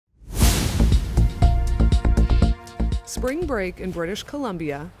Spring break in British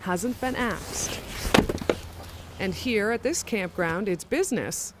Columbia hasn't been axed. And here at this campground, it's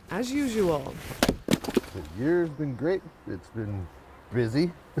business as usual. The year's been great. It's been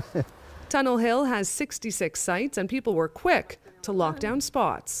busy. Tunnel Hill has 66 sites, and people were quick to lock down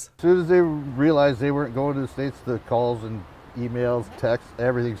spots. As soon as they realized they weren't going to the States, the calls and emails, texts,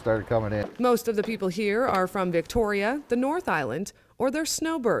 everything started coming in. Most of the people here are from Victoria, the North Island, or they're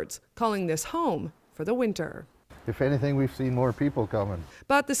snowbirds, calling this home for the winter. If anything, we've seen more people coming.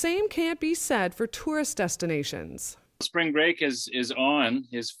 But the same can't be said for tourist destinations. Spring break is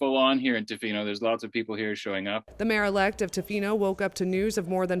full on here in Tofino. There's lots of people here showing up. The mayor-elect of Tofino woke up to news of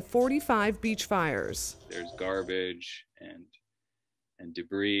more than 45 beach fires. There's garbage and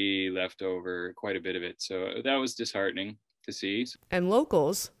debris left over, quite a bit of it. So that was disheartening to see. And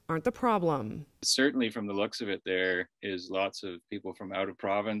locals aren't the problem. Certainly from the looks of it, there is lots of people from out of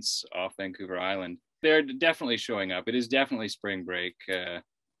province off Vancouver Island. They're definitely showing up. It is definitely spring break.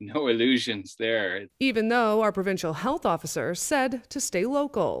 No illusions there. Even though our provincial health officer said to stay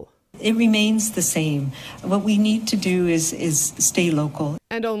local. It remains the same. What we need to do is stay local.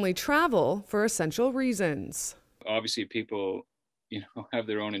 And only travel for essential reasons. Obviously, people, have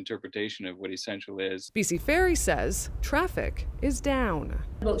their own interpretation of what essential is. BC Ferry says traffic is down.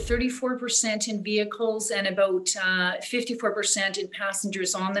 About 34% in vehicles and about 54% in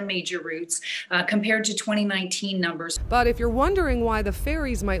passengers on the major routes compared to 2019 numbers. But if you're wondering why the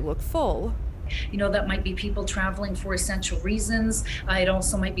ferries might look full, that might be people traveling for essential reasons. It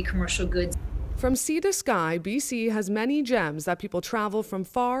also might be commercial goods. From sea to sky, BC has many gems that people travel from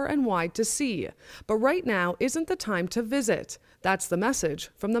far and wide to see. But right now isn't the time to visit. That's the message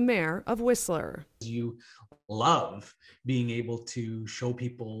from the mayor of Whistler. You love being able to show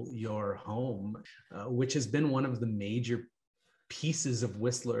people your home, which has been one of the major pieces of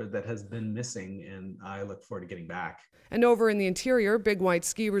Whistler that has been missing, and I look forward to getting back. And over in the interior, Big White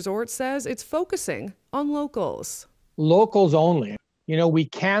Ski Resort says it's focusing on locals. Locals only. We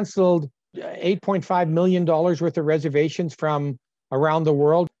canceled $8.5 million worth of reservations from around the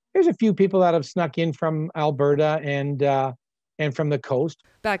world. There's a few people that have snuck in from Alberta and from the coast.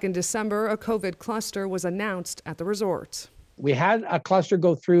 Back in December, a COVID cluster was announced at the resort. We had a cluster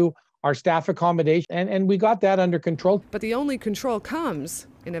go through our staff accommodation, and we got that under control. But the only control comes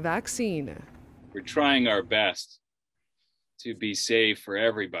in a vaccine. We're trying our best to be safe for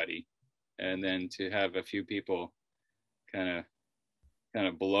everybody, and then to have a few people kind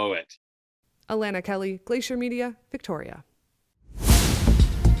of blow it. Alana Kelly, Glacier Media, Victoria.